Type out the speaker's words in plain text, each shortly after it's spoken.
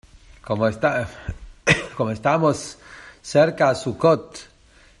Como está, como estamos cerca a Sukkot,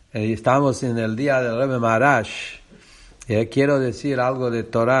 y estamos en el día del Rebbe Maharash, quiero decir algo de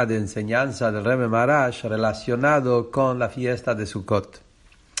Torah, de enseñanza del Rebbe Maharash relacionado con la fiesta de Sukkot.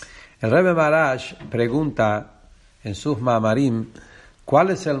 El Rebbe Maharash pregunta en sus Mamarim cuál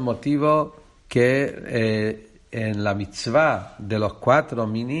es el motivo que en la mitzvah de los 4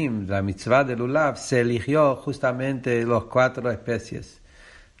 minim, la mitzvah del lulav, se eligió justamente los 4 especies.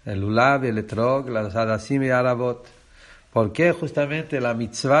 El lulav, el etrog, las hadasim y aravot. ¿Por qué justamente la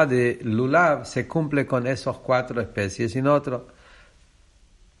mitzvah de lulav se cumple con esos 4 especies y no otro?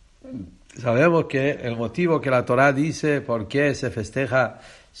 Sabemos que el motivo que la Torah dice por qué se festeja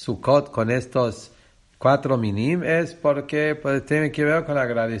Sukkot con estos 4 minim es porque pues, tiene que ver con el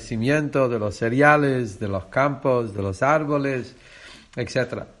agradecimiento de los cereales, de los campos, de los árboles,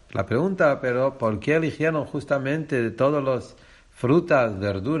 etc. La pregunta, pero, ¿por qué eligieron justamente de todos los frutas,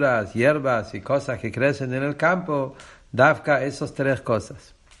 verduras, hierbas y cosas que crecen en el campo, Dafka, esas 3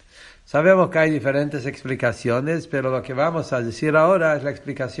 cosas? Sabemos que hay diferentes explicaciones, pero lo que vamos a decir ahora es la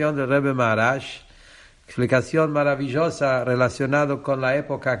explicación del Rebbe Maharash, explicación maravillosa relacionada con la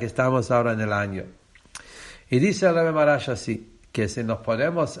época que estamos ahora en el año. Y dice el Rebbe Maharash así, que si nos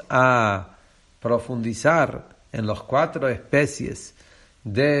ponemos a profundizar en los 4 especies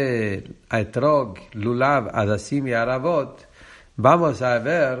de etrog, lulav, hadasim y aravot, vamos a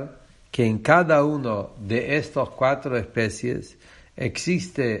ver que en cada uno de estos 4 especies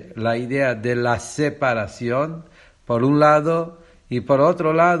existe la idea de la separación, por un lado, y por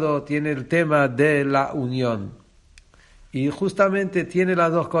otro lado tiene el tema de la unión. Y justamente tiene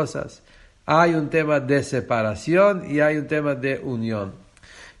las 2 cosas. Hay un tema de separación y hay un tema de unión.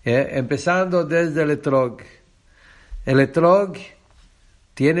 Empezando desde el etrog. El etrog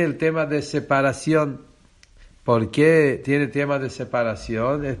tiene el tema de separación. ¿Por qué tiene tema de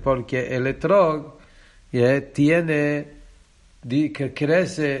separación? Es porque el etrog que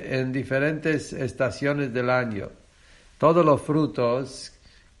crece en diferentes estaciones del año. Todos los frutos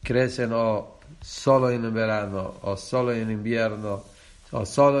crecen o solo en el verano, o solo en invierno, o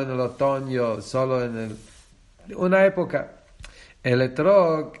solo en el otoño, solo en una época. El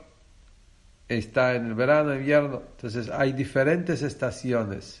etrog está en el verano, invierno. Entonces hay diferentes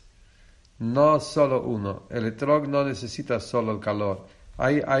estaciones. No solo uno. El etrog no necesita solo el calor.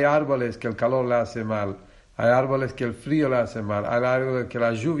 Hay árboles que el calor le hace mal. Hay árboles que el frío le hace mal. Hay árboles que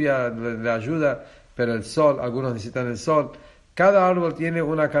la lluvia le ayuda, pero el sol, algunos necesitan el sol. Cada árbol tiene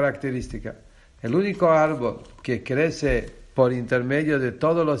una característica. El único árbol que crece por intermedio de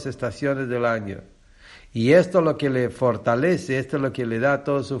todas las estaciones del año, y esto es lo que le fortalece, esto es lo que le da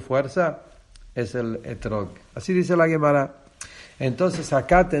toda su fuerza, es el etrog. Así dice la Gemara. Entonces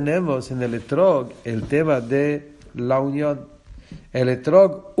acá tenemos en el etrog el tema de la unión. El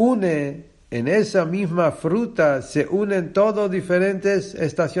etrog une, en esa misma fruta se unen todas diferentes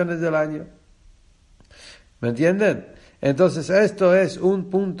estaciones del año. ¿Me entienden? Entonces esto es un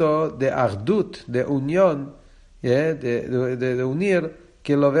punto de ardut, de unión, de unir,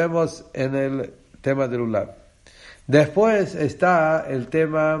 que lo vemos en el tema del lulav. Después está el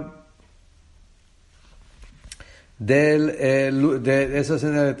tema de eso es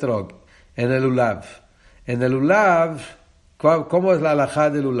en el etrog, en el lulav. En el lulav, ¿cómo es la halajá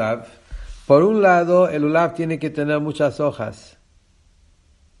del lulav? Por un lado, el lulav tiene que tener muchas hojas.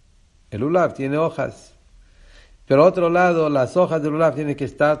 El lulav tiene hojas. Pero otro lado, las hojas del lulav tienen que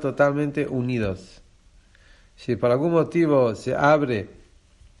estar totalmente unidas. Si por algún motivo se abre,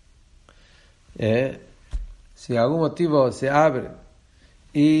 si algún motivo se abre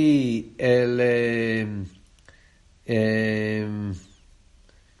y ¿qué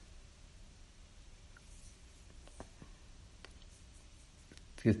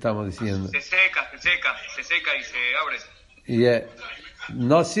estamos diciendo? Se seca y se abre. Y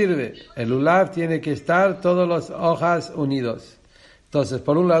no sirve. El lulav tiene que estar todas las hojas unidos. Entonces,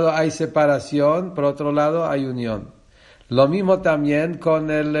 por un lado hay separación, por otro lado hay unión. Lo mismo también con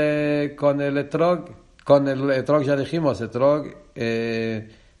el etrog. Con el etrog ya dijimos, etrog,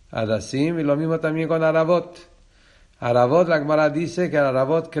 hadasim, y lo mismo también con aravot. Aravot, la Gemara dice que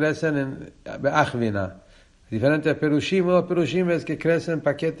aravot crecen en achvina. Diferentes perushim, los perushim es que crecen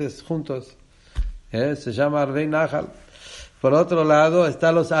paquetes juntos. Se llama arvei nahal. Por otro lado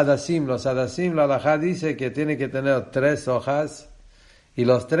están los hadasim. Los hadasim, la halajá dice que tiene que tener 3 hojas. Y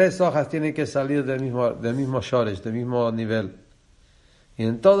los 3 hojas tienen que salir del mismo shoresh, del mismo nivel. Y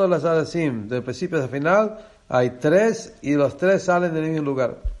en todos los hadasim, de principio a final, hay 3 y los 3 salen del mismo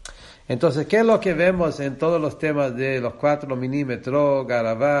lugar. Entonces, ¿qué es lo que vemos en todos los temas de los 4 milímetros,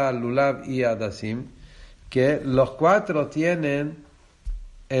 Garavá, Lulav y Hadasim? Que los 4 tienen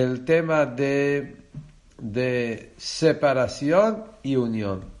el tema de separación y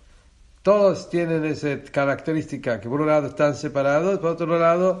unión. Todos tienen esa característica, que por un lado están separados, por otro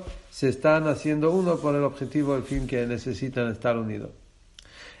lado se están haciendo uno por el objetivo, el fin que necesitan estar unidos.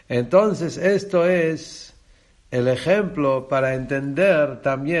 Entonces esto es el ejemplo para entender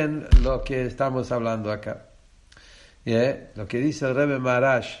también lo que estamos hablando acá. Lo que dice el Rebbe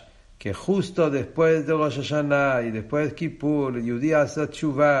Maharash, que justo después de Rosh Hashanah y después de Kippur, Yehudí hace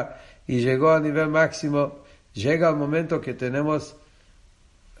Teshuvah y llegó a nivel máximo, llega el momento que tenemos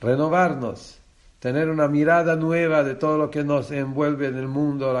renovarnos, tener una mirada nueva de todo lo que nos envuelve en el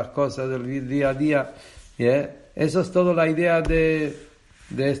mundo, las cosas del día a día. Eso es toda la idea de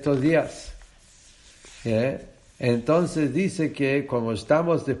estos días. Entonces dice que como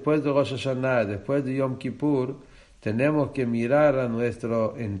estamos después de Rosh Hashanah, después de Yom Kippur, tenemos que mirar a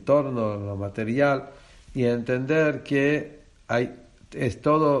nuestro entorno, lo material, y entender que es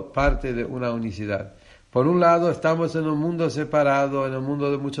todo parte de una unicidad. Por un lado, estamos en un mundo separado, en un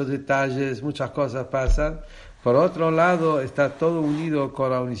mundo de muchos detalles, muchas cosas pasan. Por otro lado, está todo unido con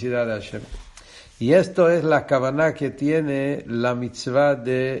la unicidad de Hashem. Y esto es la kavaná que tiene la mitzvah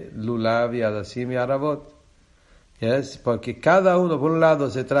de Lulav y Adasim y Aravot. Porque cada uno, por un lado,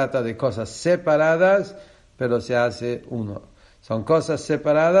 se trata de cosas separadas, pero se hace uno. Son cosas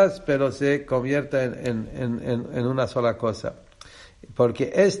separadas, pero se convierten en una sola cosa.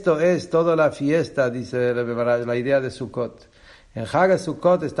 Porque esto es toda la fiesta, dice la idea de Sukkot. En Hag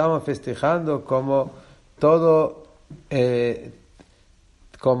Sukkot estamos festejando como todo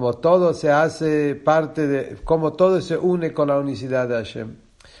se hace parte de, como todo se une con la unicidad de Hashem.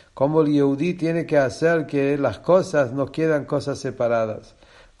 Como el Yehudí tiene que hacer que las cosas no quedan cosas separadas.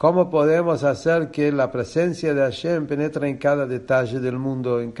 ¿Cómo podemos hacer que la presencia de Hashem penetre en cada detalle del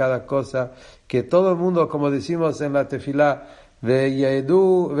mundo, en cada cosa? Que todo el mundo, como decimos en la tefilá,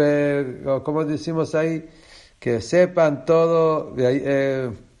 como decimos ahí, que sepan todo,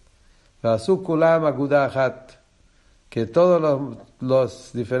 que todos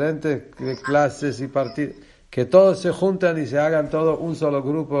los diferentes clases y partidos, que todos se juntan y se hagan todo un solo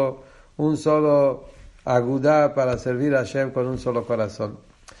grupo, un solo agudá para servir a Hashem con un solo corazón.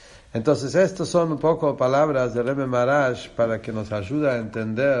 Entonces, estas son un poco palabras de Rebbe Maharash para que nos ayude a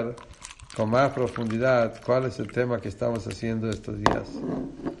entender con más profundidad cuál es el tema que estamos haciendo estos días.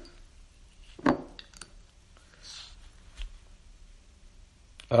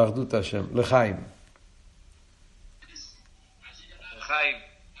 Ardut Hashem, Lechaim.